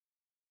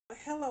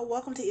Hello,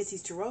 welcome to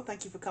Izzy's Tarot.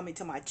 Thank you for coming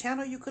to my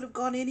channel. You could have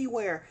gone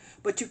anywhere,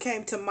 but you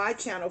came to my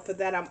channel. For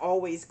that, I'm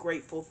always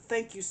grateful.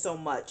 Thank you so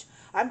much.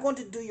 I'm going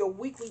to do your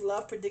weekly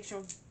love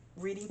prediction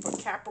reading for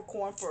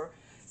Capricorn for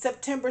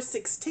September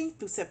 16th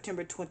through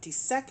September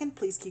 22nd.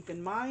 Please keep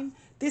in mind,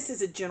 this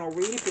is a general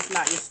reading. If it's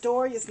not your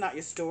story, it's not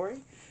your story.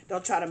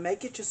 Don't try to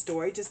make it your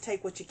story. Just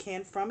take what you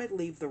can from it.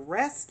 Leave the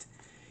rest.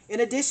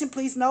 In addition,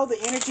 please know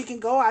the energy can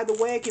go either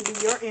way. It can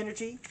be your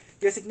energy,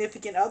 your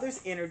significant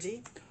other's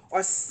energy,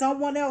 or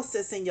someone else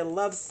that's in your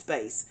love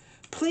space.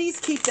 Please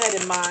keep that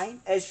in mind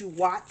as you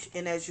watch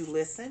and as you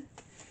listen.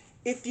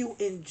 If you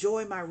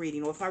enjoy my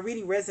reading or if my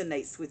reading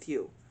resonates with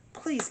you,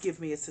 please give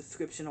me a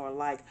subscription or a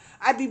like.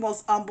 I'd be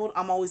most humbled.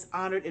 I'm always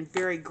honored and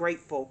very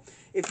grateful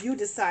if you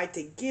decide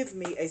to give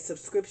me a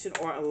subscription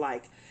or a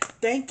like.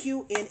 Thank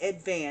you in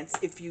advance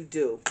if you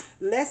do.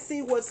 Let's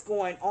see what's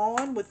going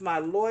on with my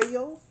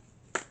loyal,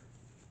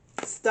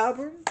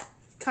 stubborn,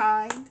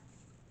 kind,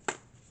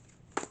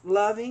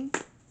 loving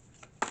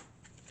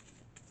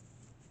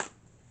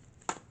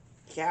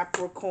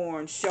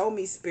Capricorn. Show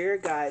me,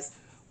 spirit guys,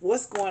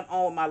 what's going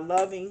on with my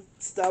loving,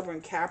 stubborn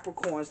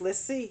Capricorns. Let's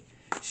see.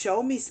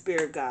 Show me,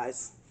 spirit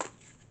guys.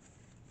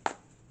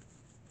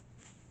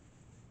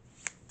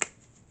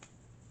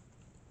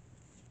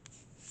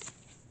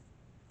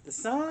 The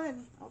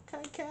Sun.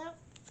 Okay, Cap.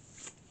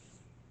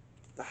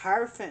 The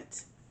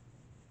Hierophant.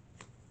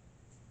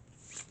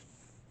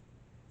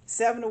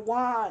 Seven of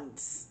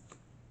Wands.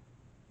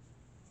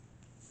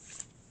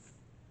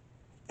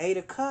 Eight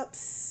of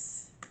Cups.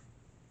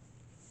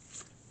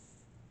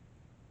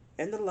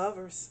 And the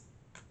Lovers.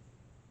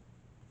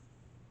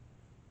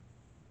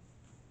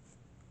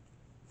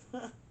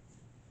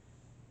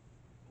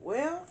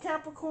 Well,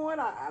 Capricorn,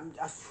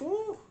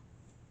 whew.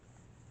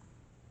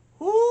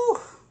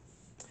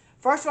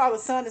 First of all, the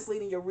Sun is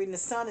leading your reading. The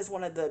Sun is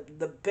one of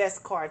the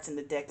best cards in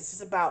the deck. It's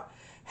just about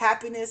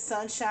happiness,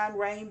 sunshine,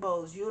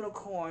 rainbows,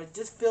 unicorns,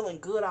 just feeling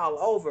good all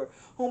over.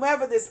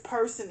 Whomever this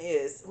person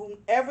is,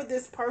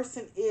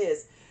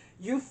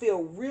 you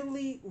feel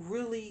really,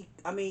 really,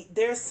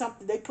 there's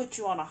something, they put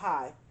you on a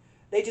high.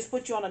 They just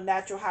put you on a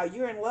natural high.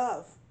 You're in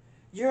love.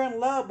 You're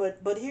in love,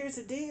 but here's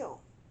the deal.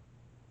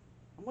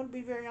 I'm going to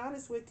be very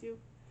honest with you.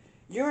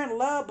 You're in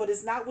love, but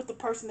it's not with the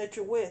person that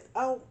you're with.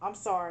 Oh, I'm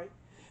sorry.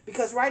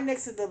 Because right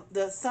next to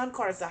the Sun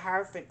card is the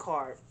Hierophant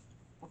card.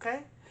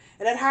 Okay?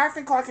 And that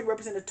Hierophant card can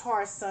represent a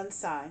Taurus sun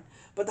sign.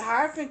 But the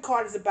Hierophant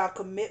card is about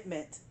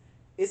commitment.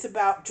 It's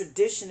about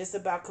tradition. It's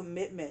about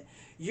commitment.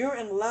 You're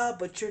in love,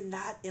 but you're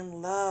not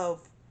in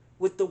love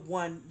with the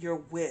one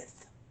you're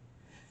with.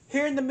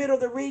 Here in the middle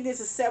of the reading is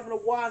the Seven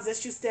of Wands.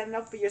 That's you standing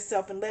up for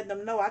yourself and letting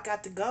them know, I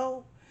got to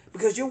go.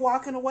 Because you're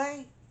walking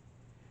away.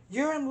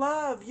 You're in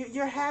love.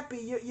 You're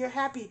happy. You're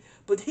happy.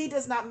 But he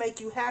does not make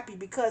you happy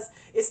because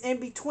it's in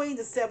between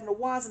the Seven of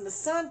Wands and the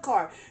Sun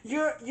card.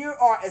 Your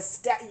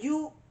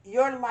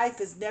life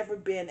has never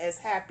been as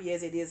happy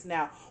as it is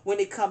now when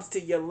it comes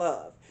to your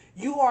love.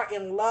 You are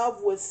in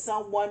love with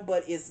someone,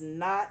 but it's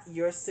not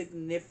your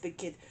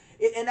significant.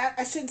 And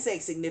I shouldn't say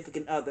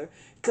significant other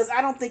because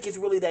I don't think it's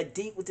really that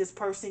deep with this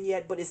person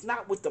yet. But it's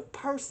not with the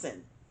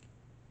person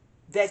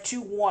that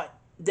you want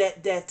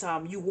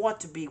you want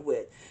to be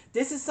with.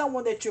 This is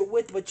someone that you're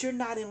with, but you're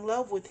not in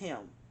love with him.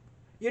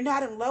 You're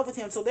not in love with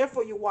him, so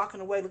therefore you're walking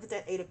away. Look at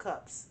that Eight of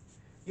Cups.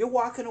 You're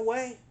walking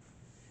away.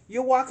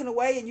 You're walking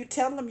away, and you're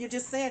telling him, you're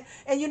just saying,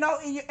 and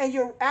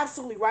you're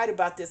absolutely right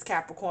about this,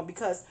 Capricorn,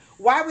 because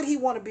why would he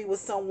want to be with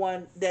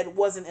someone that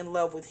wasn't in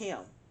love with him?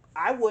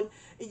 I wouldn't.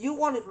 You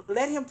want to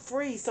let him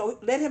free, so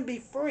let him be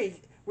free.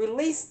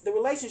 Release the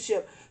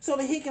relationship so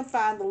that he can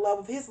find the love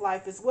of his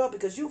life as well,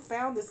 because you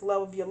found this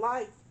love of your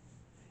life.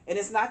 And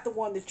it's not the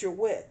one that you're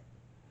with.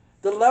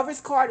 The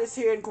Lover's card is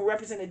here and can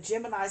represent a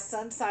Gemini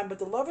sun sign, but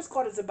the Lover's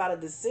card is about a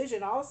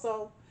decision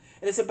also.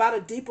 And it's about a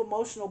deep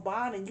emotional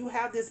bond, and you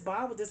have this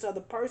bond with this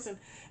other person.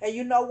 And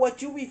you know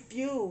what? You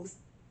refuse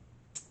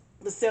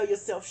to sell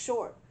yourself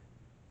short.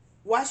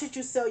 Why should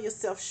you sell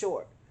yourself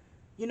short?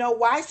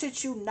 Why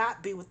should you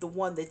not be with the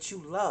one that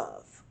you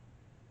love?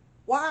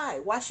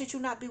 Why? Why should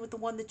you not be with the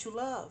one that you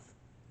love?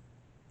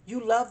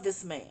 You love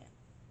this man.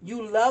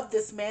 You love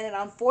this man, and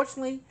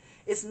unfortunately,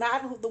 it's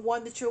not the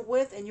one that you're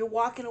with, and you're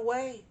walking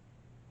away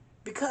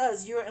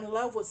because you're in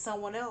love with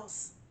someone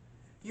else.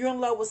 You're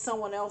in love with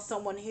someone else,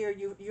 someone here.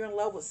 You're in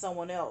love with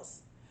someone else.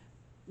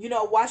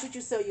 Why should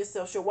you sell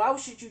yourself short? Why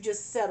should you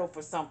just settle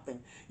for something?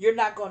 You're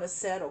not going to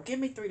settle. Give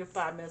me 3 to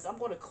 5 minutes. I'm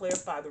going to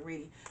clarify the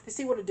reading to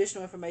see what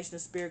additional information the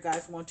Spirit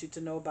Guides want you to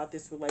know about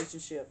this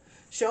relationship.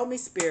 Show me,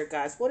 Spirit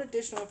Guides. What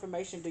additional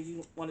information do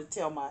you want to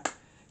tell my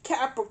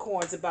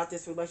Capricorns about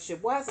this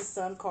relationship? Why is the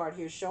Sun card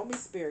here? Show me,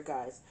 Spirit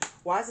Guides.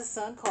 Why is the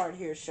Sun card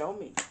here? Show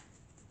me.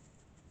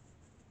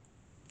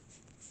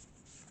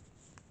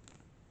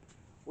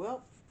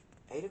 Well,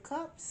 Eight of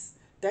Cups.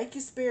 Thank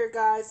you, Spirit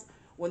Guides.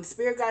 When the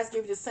Spirit Guides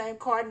give you the same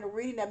card in the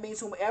reading, that means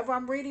whomever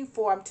I'm reading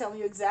for, I'm telling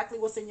you exactly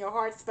what's in your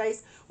heart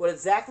space,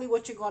 exactly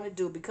what you're going to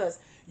do, because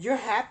you're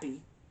happy.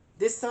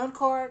 This Sun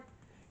card,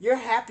 You're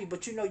happy,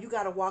 but you know you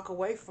got to walk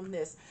away from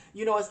this.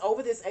 You know, it's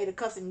over this Eight of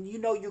Cups, and you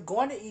know you're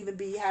going to even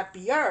be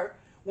happier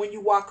when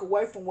you walk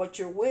away from what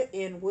you're with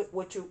and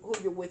with who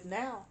you're with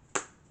now.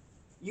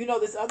 You know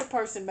this other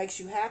person makes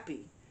you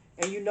happy,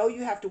 and you know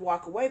you have to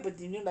walk away. But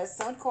you know that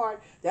Sun card,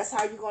 that's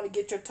how you're going to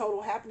get your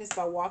total happiness,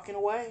 by walking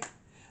away.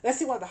 Let's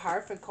see why the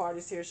Hierophant card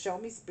is here. Show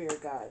me,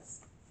 Spirit guides.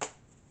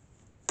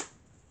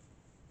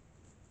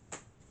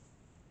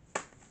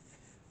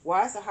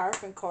 Why is the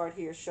Hierophant card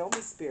here? Show me,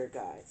 Spirit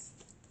guides.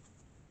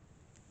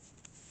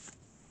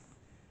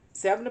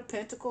 Seven of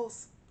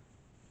Pentacles.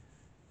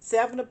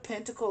 Seven of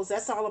Pentacles.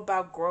 That's all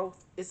about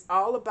growth. It's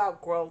all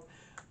about growth.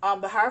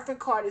 The Hierophant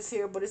card is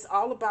here, but it's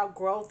all about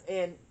growth.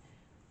 And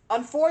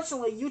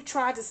unfortunately, you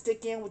tried to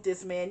stick in with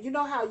this man. You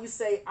know how you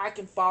say, I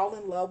can fall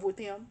in love with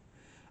him?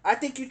 I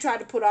think you tried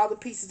to put all the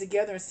pieces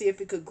together and see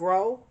if it could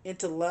grow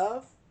into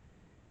love.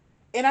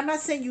 And I'm not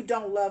saying you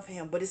don't love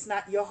him, but it's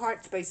not, your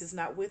heart space is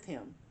not with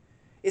him.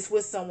 It's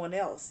with someone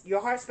else.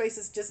 Your heart space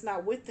is just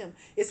not with him.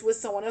 It's with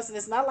someone else. And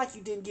it's not like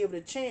you didn't give it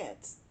a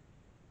chance.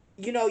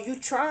 You know, you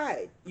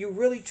tried. You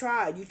really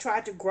tried. You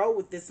tried to grow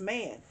with this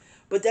man.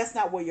 But that's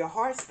not where your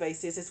heart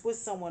space is. It's with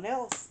someone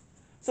else.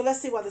 So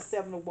let's see why the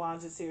Seven of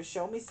Wands is here.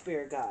 Show me,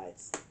 Spirit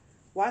guides.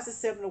 Why is the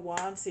Seven of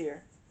Wands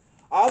here?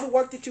 All the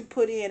work that you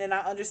put in, and I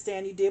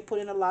understand you did put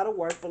in a lot of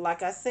work, but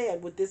like I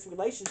said, with this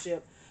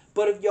relationship,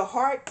 but if your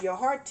heart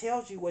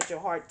tells you what your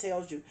heart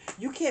tells you.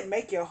 You can't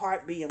make your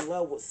heart be in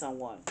love with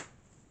someone.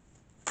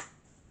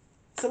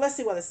 So let's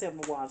see why the Seven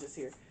of Wands is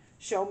here.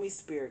 Show me,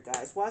 Spirit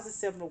guides. Why is the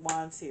Seven of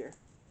Wands here?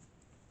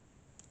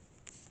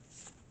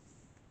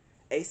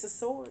 Ace of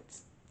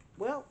Swords.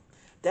 Well,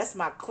 that's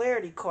my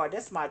clarity card.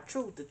 That's my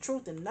truth. The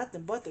truth and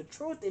nothing but the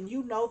truth. And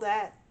you know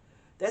that.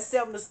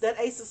 That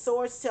Ace of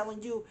Swords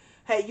telling you,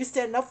 hey, you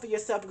standing up for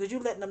yourself because you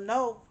letting them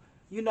know.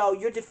 You know,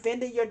 you're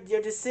defending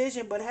your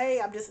decision, but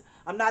hey,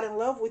 I'm not in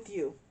love with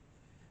you.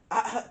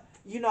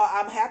 You know,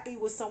 I'm happy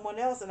with someone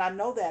else, and I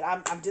know that.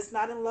 I'm just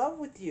not in love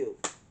with you.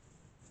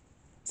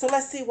 So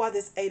let's see why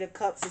this Eight of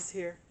Cups is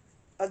here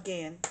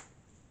again.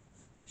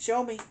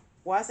 Show me.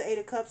 Why is the Eight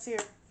of Cups here?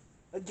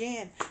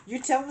 Again,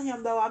 you're telling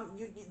him, though,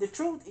 the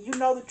truth. You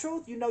know the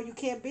truth. You know you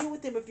can't be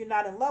with him if you're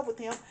not in love with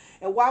him.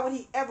 And why would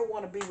he ever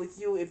want to be with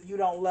you if you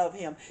don't love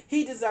him?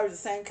 He deserves the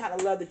same kind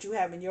of love that you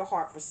have in your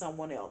heart for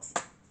someone else.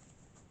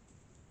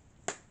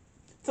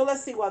 So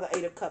let's see why the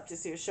Eight of Cups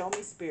is here. Show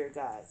me, Spirit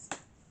guides.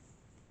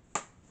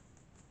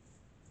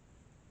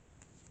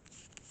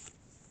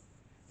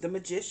 The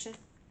Magician.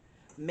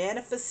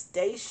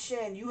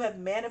 Manifestation. You have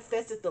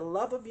manifested the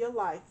love of your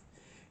life.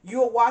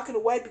 You are walking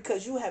away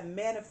because you have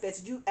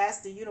manifested. You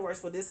asked the universe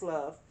for this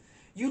love.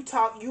 You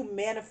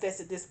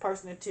manifested this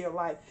person into your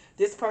life.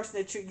 This person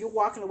that you're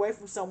walking away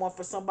from someone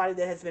for somebody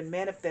that has been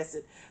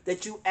manifested,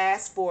 that you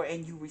asked for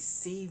and you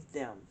received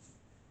them.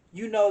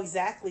 You know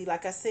exactly,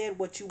 like I said,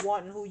 what you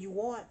want and who you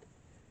want.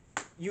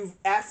 You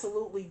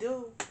absolutely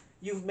do.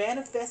 You've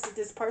manifested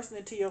this person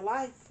into your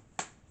life.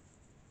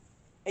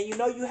 And you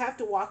know you have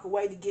to walk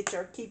away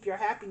to keep your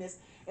happiness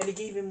and to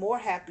get even more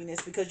happiness,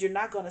 because you're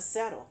not going to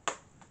settle.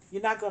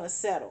 You're not going to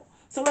settle.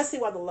 So let's see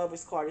why the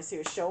Lover's card is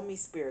here. Show me,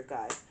 Spirit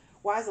guides.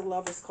 Why is the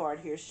Lover's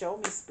card here? Show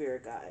me,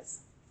 Spirit guides.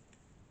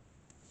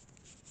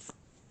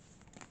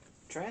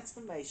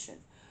 Transformation.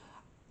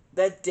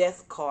 The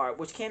Death card,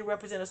 which can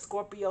represent a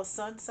Scorpio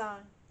sun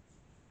sign.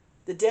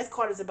 The Death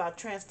card is about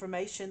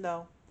transformation,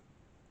 though.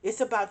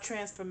 It's about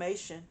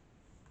transformation.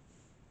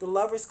 The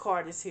Lover's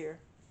card is here.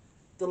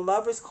 The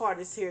Lover's card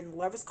is here. And the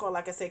Lover's card,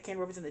 like I said, can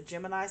represent a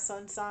Gemini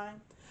sun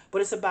sign.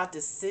 But it's about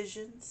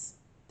decisions.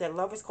 That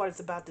Lover's card is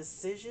about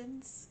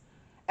decisions.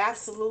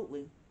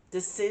 Absolutely.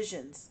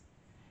 Decisions.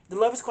 The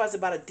Lover's card is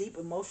about a deep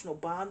emotional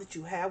bond that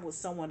you have with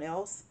someone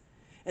else.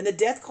 And the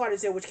Death card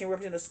is there, which can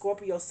represent a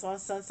Scorpio sun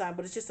sign,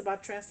 but it's just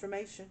about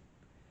transformation.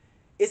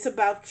 It's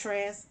about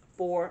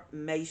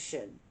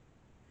transformation.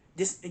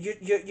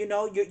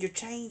 You're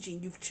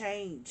changing. You've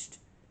changed.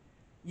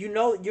 You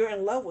know you're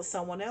in love with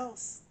someone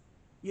else.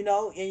 You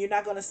know, and you're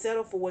not going to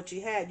settle for what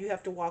you had. You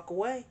have to walk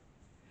away.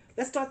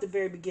 Let's start at the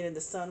very beginning,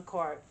 the Sun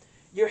card.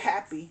 You're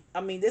happy. I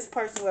mean, this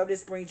person, whoever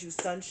this, brings you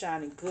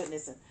sunshine and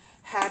goodness and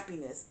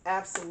happiness.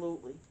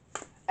 Absolutely.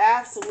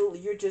 Absolutely.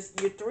 You're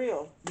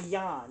thrilled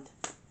beyond.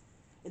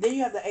 And then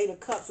you have the Eight of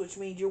Cups, which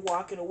means you're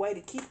walking away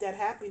to keep that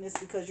happiness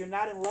because you're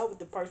not in love with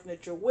the person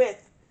that you're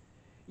with.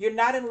 You're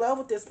not in love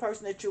with this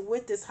person that you're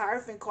with. This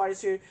Hierophant card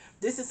is here.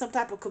 This is some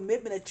type of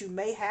commitment that you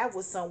may have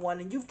with someone.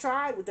 And you've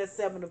tried with that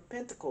Seven of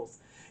Pentacles.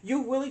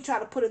 You really try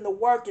to put in the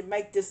work and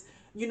make this,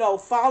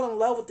 fall in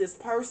love with this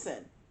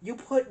person. You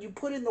put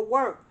in the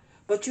work,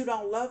 but you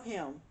don't love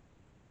him.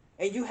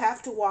 And you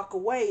have to walk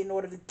away in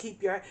order to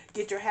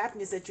get your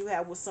happiness that you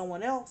have with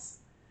someone else.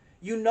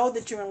 You know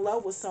that you're in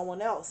love with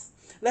someone else.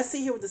 Let's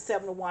see here with the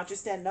Seven of Wands. You're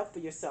standing up for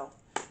yourself.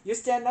 You're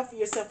standing up for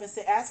yourself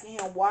and asking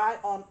him, why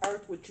on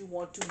earth would you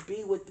want to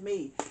be with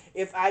me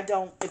if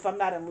I'm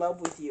not in love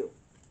with you?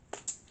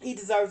 He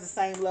deserves the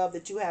same love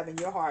that you have in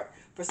your heart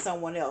for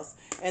someone else.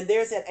 And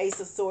there's that Ace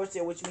of Swords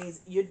there, which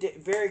means you're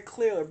very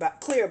clear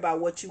about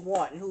what you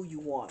want and who you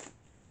want.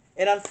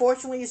 And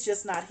unfortunately, it's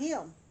just not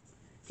him.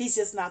 He's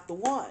just not the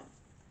one.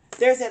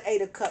 There's that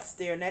Eight of Cups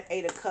there, and that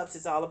Eight of Cups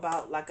is all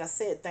about, like I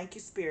said, thank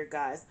you, Spirit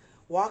guys,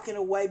 walking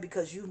away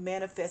because you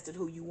manifested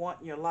who you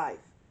want in your life.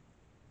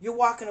 You're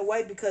walking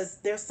away because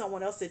there's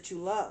someone else that you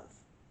love.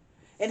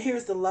 And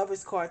here's the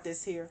Lover's card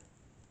that's here.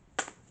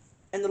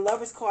 And the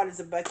Lover's card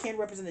can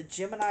represent a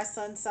Gemini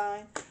sun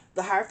sign.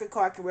 The Hierophant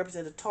card can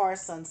represent a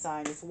Taurus sun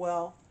sign as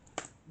well.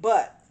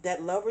 But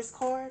that Lover's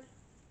card,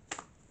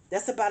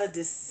 that's about a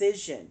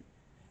decision.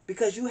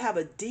 Because you have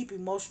a deep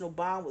emotional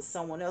bond with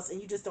someone else and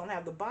you just don't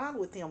have the bond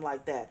with him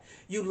like that.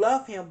 You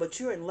love him, but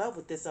you're in love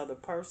with this other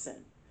person.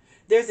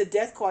 There's a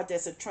Death card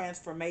that's a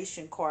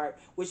transformation card,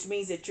 which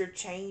means that you're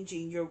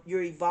changing,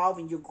 you're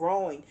evolving, you're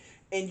growing,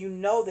 and you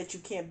know that you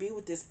can't be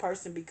with this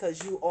person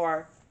because you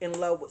are in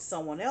love with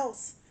someone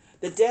else.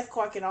 The Death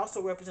card can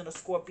also represent a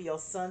Scorpio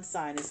sun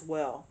sign as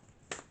well.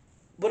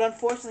 But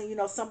unfortunately,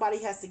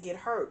 somebody has to get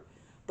hurt.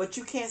 But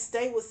you can't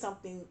stay with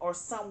something or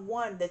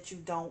someone that you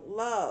don't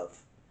love.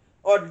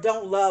 Or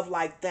don't love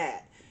like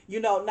that.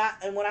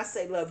 And when I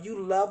say love, you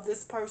love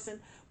this person,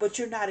 but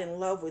you're not in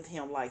love with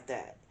him like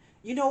that.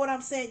 You know what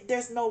I'm saying?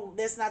 There's not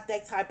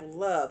that type of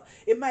love.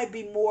 It might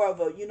be more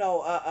of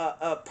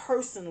a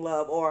person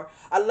love, or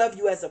I love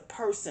you as a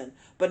person,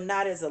 but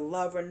not as a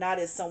lover, not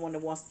as someone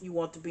that you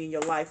want to be in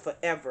your life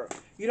forever.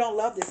 You don't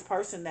love this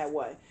person that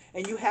way.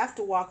 And you have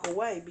to walk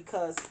away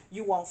because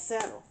you won't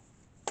settle.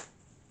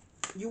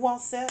 You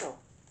won't settle.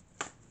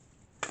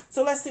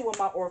 So let's see what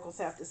my oracles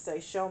have to say.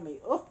 Show me.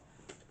 Oh,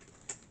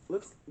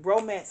 looks,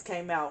 romance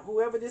came out.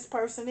 Whoever this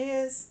person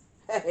is,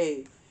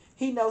 hey,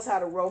 he knows how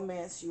to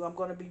romance you. I'm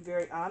going to be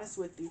very honest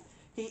with you.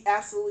 He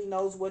absolutely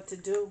knows what to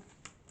do.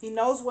 He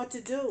knows what to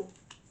do.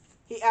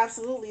 He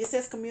absolutely, it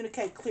says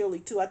communicate clearly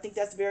too. I think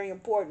that's very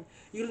important.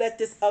 You let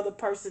this other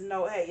person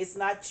know, hey, it's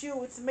not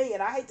you, it's me.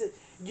 And I hate to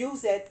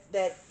use that,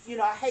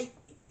 I hate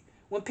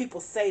when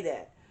people say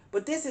that.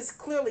 But this is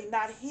clearly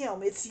not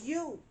him, it's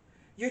you.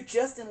 You're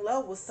just in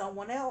love with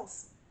someone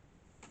else.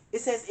 It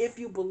says if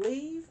you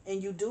believe,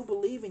 and you do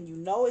believe,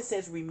 and it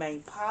says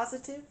remain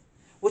positive,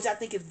 which I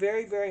think is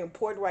very, very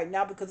important right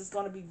now because it's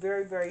going to be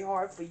very, very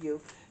hard for you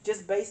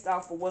just based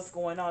off of what's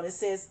going on. It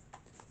says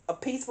a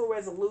peaceful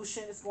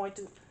resolution is going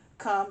to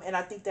come, and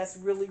I think that's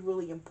really,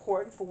 really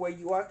important for where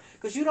you are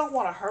because you don't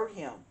want to hurt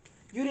him.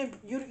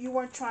 You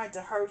weren't trying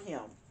to hurt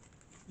him.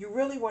 You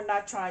really were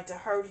not trying to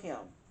hurt him.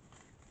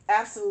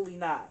 Absolutely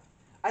not.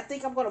 I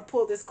think I'm going to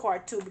pull this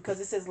card too because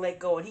it says let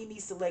go, and he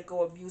needs to let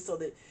go of you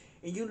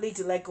and you need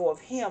to let go of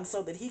him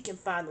so that he can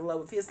find the love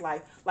of his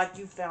life like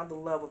you found the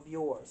love of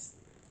yours.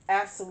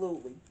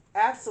 Absolutely.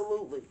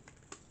 Absolutely.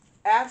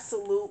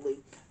 Absolutely.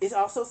 It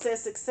also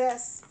says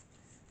success.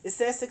 It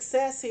says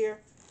success here.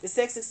 It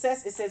says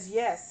success. It says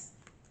yes.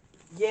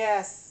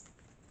 Yes.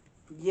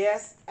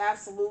 Yes.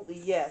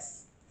 Absolutely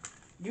yes.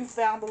 You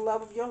found the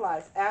love of your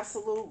life.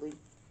 Absolutely.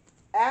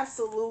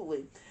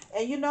 Absolutely.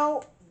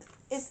 And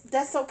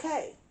that's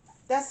okay.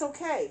 That's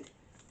okay.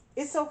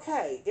 It's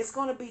okay. It's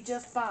going to be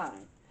just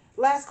fine.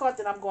 Last card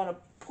that I'm going to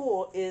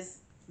pull is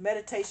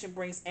meditation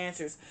brings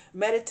answers.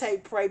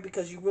 Meditate, pray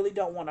because you really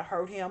don't want to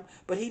hurt him,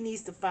 but he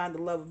needs to find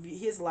the love of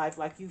his life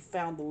like you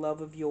found the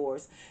love of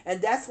yours. And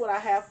that's what I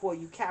have for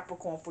you,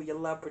 Capricorn, for your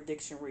love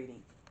prediction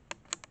reading.